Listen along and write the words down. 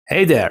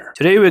Hey there!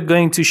 Today we're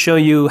going to show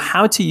you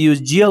how to use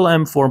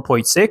GLM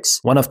 4.6,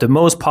 one of the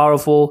most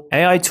powerful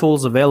AI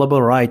tools available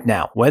right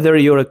now. Whether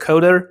you're a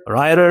coder,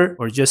 writer,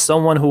 or just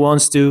someone who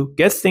wants to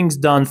get things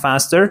done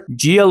faster,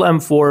 GLM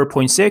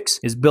 4.6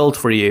 is built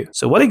for you.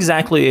 So what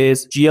exactly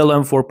is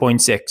GLM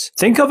 4.6?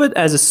 Think of it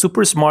as a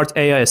super smart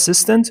AI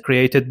assistant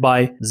created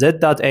by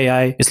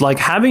Z.ai. It's like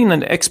having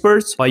an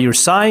expert by your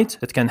side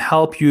that can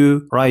help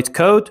you write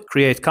code,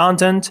 create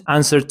content,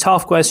 answer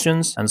tough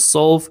questions, and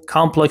solve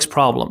complex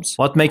problems.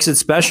 What makes it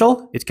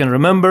special? It can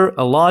remember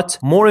a lot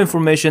more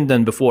information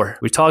than before.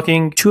 We're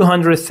talking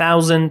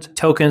 200,000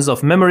 tokens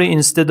of memory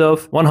instead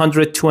of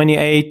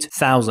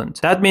 128,000.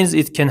 That means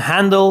it can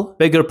handle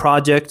bigger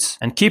projects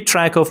and keep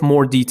track of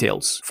more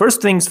details.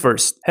 First things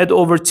first, head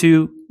over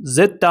to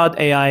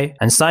Z.ai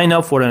and sign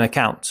up for an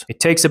account. It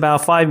takes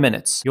about 5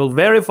 minutes. You'll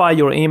verify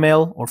your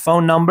email or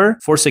phone number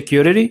for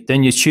security.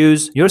 Then you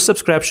choose your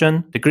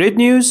subscription. The great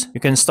news, you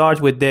can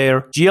start with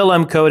their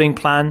GLM coding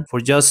plan for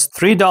just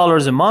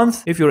 $3 a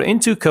month if you're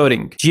into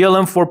coding.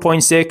 GLM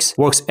 4.6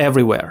 works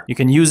everywhere. You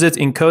can use it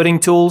in coding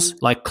tools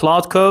like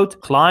Cloud Code,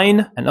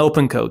 Klein, and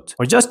OpenCode,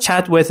 or just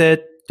chat with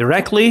it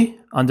directly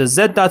on the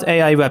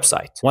Z.ai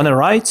website. Want to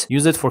write?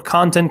 Use it for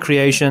content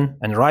creation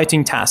and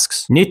writing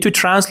tasks. Need to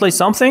translate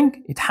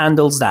something? It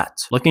handles that.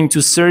 Looking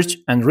to search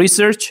and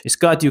research? It's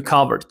got you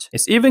covered.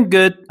 It's even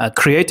good at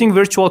creating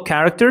virtual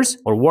characters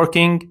or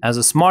working as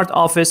a smart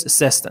office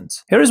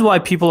assistant. Here's why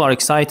people are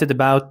excited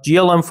about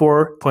GLM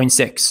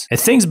 4.6. It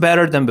thinks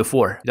better than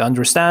before. It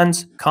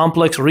understands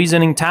complex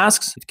reasoning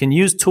tasks. It can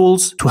use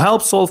tools to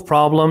help solve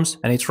problems,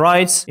 and it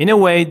writes in a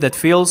way that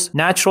feels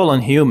natural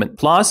and human.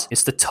 Plus,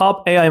 it's the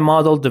top AI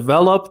model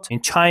developed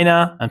in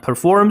China and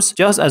performs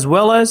just as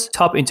well as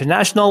top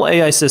international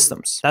AI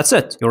systems. That's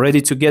it. You're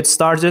ready to get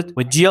started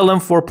with GLM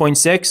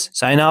 4.6.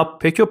 Sign up,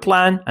 pick your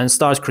plan, and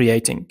start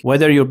creating.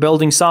 Whether you're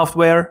building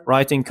software,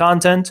 writing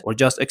content, or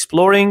just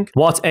exploring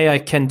what AI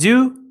can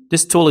do,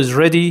 this tool is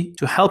ready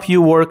to help you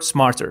work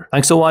smarter.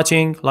 Thanks for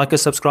watching. Like and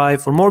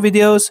subscribe for more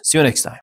videos. See you next time.